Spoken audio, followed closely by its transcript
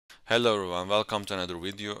Hello everyone, welcome to another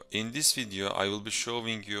video. In this video, I will be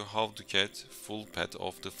showing you how to get full path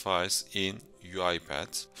of the files in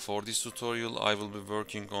UiPath. For this tutorial, I will be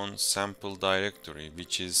working on sample directory,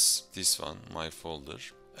 which is this one, my folder.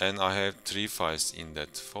 And I have 3 files in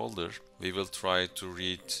that folder. We will try to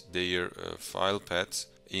read their file path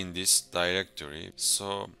in this directory.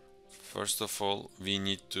 So first of all, we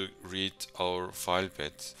need to read our file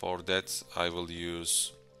path. For that, I will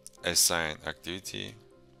use assign activity.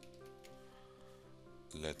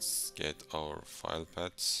 Let's get our file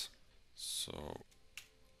paths.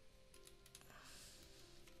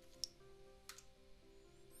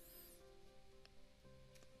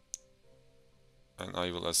 And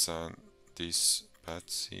I will assign these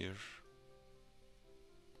paths here.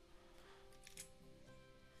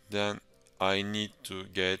 Then I need to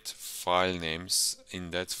get file names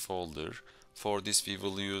in that folder. For this we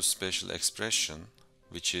will use special expression,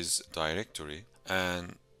 which is directory,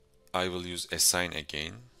 and I will use assign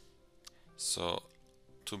again. So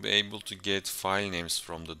to be able to get file names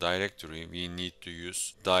from the directory, we need to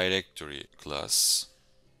use directory class.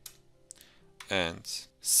 And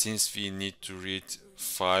since we need to read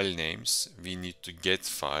file names, we need to get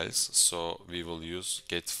files, so we will use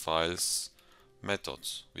getFiles method,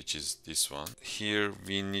 which is this one. Here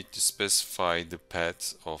we need to specify the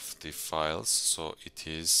path of the files, so it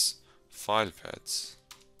is file path,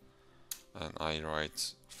 and I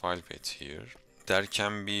write file path here. There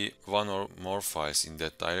can be one or more files in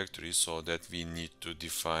that directory, so that we need to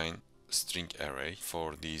define string array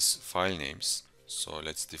for these file names. So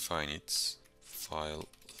let's define it, file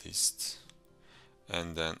list,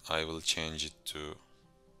 and then I will change it to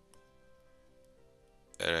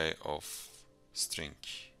array of string.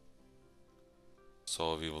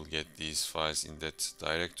 So we will get these files in that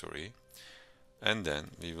directory, and then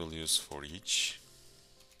we will use for each,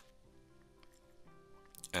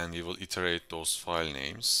 and we will iterate those file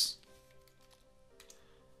names,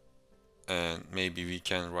 and maybe we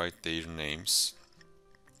can write their names.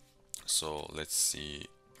 So let's see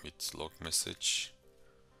with log message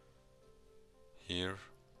here,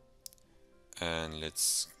 and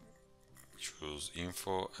let's choose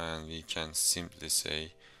info, and we can simply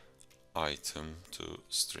say item to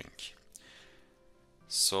string.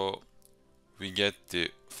 So we get the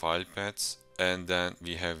file paths, and then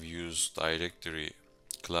we have used directory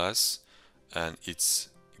class and its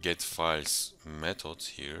getFiles method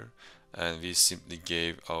here, and we simply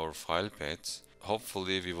gave our file path.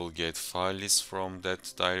 Hopefully we will get file list from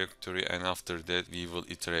that directory, and after that we will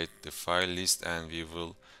iterate the file list and we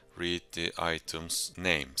will read the items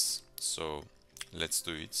names. So let's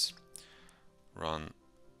do it. Run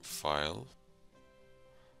file.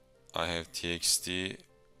 I have txt,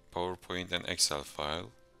 PowerPoint and Excel file.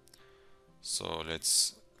 So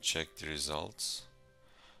let's check the results.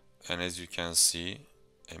 And as you can see,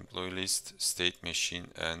 employee list, state machine,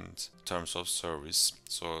 and terms of service.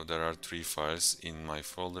 So there are 3 files in my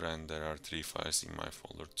folder, and there are 3 files in my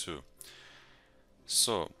folder too.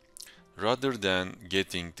 So rather than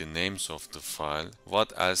getting the names of the file,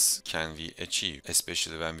 what else can we achieve,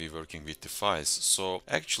 especially when we're working with the files? So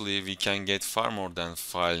actually we can get far more than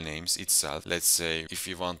file names itself. Let's say if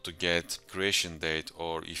you want to get creation date,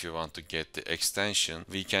 or if you want to get the extension,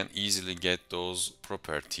 we can easily get those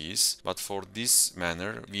properties. But for this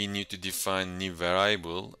manner, we need to define new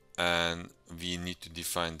variable, and we need to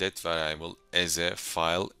define that variable as a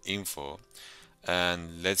file info.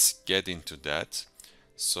 And let's get into that.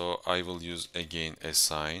 So I will use again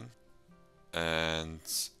assign, and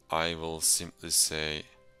I will simply say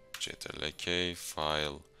getlk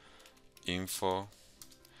file info,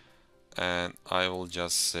 and I will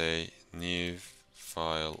just say new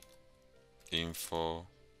file info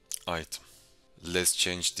item. Let's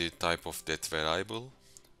change the type of that variable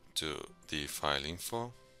to the file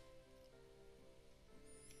info.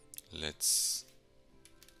 Let's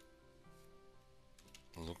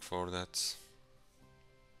look for that.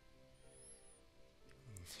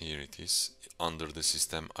 Here it is under the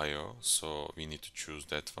system IO, so we need to choose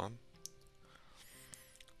that one.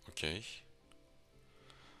 Okay,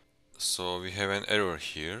 so we have an error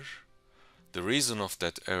here. The reason of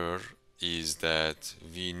that error is that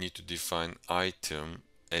we need to define item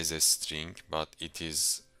as a string, but it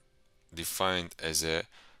is defined as a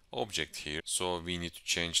object here, so we need to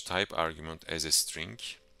change type argument as a string.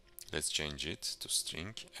 Let's change it to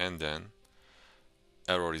string, and then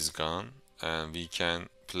error is gone, and we can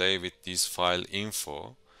play with this file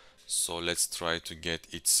info. So let's try to get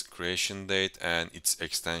its creation date and its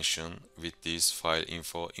extension with this file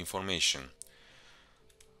info information.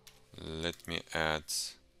 Let me add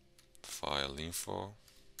file info,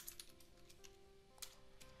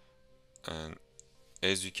 And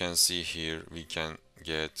as you can see here, we can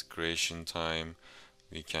get creation time,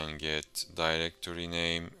 we can get directory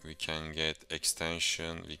name, we can get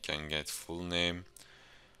extension, we can get full name,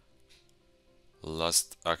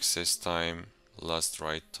 last access time, last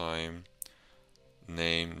write time,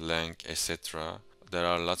 name, length, etc. There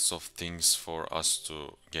are lots of things for us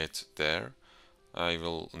to get there. I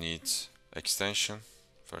will need extension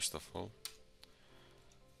first of all,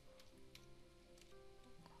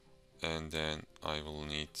 and then I will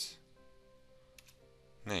need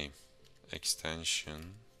name,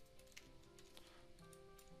 extension,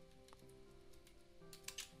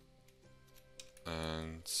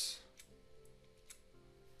 and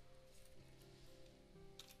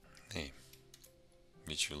name,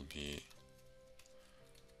 which will be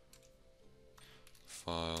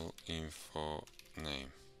file info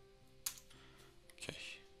name. Okay,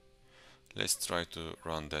 let's try to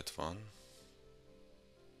run that one.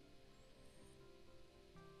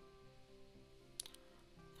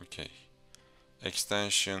 Okay,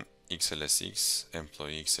 extension xlsx,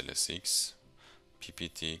 employee xlsx,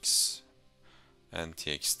 pptx, and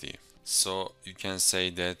txt. So you can say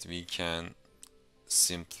that we can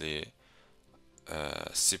simply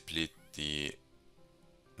split the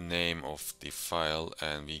name of the file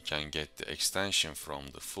and we can get the extension from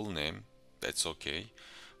the full name. That's okay,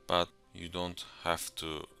 but you don't have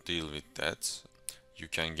to deal with that. You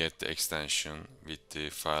can get the extension with the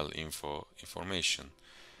file info information.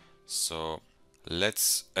 So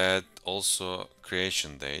let's add also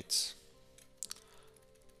creation date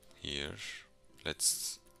here.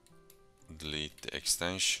 Let's delete the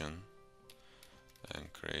extension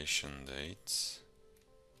and creation date.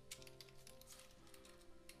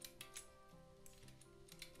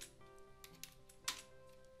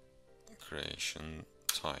 Creation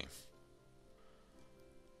time.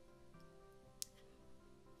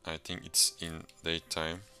 I think it's in date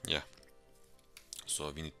time. Yeah. So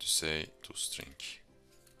we need to say toString.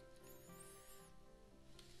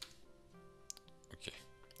 Okay.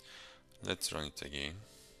 Let's run it again.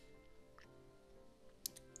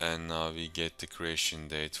 And now we get the creation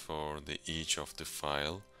date for each of the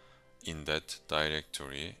file in that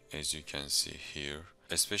directory, as you can see here.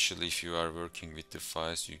 Especially if you are working with the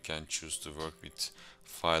files, you can choose to work with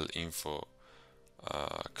FileInfo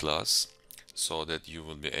class, so that you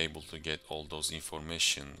will be able to get all those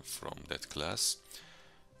information from that class,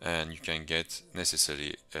 and you can get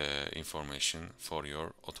necessary information for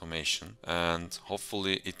your automation. And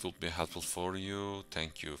hopefully it will be helpful for you.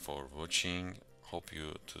 Thank you for watching. Hope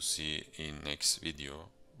you to see in next video.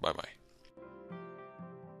 Bye bye.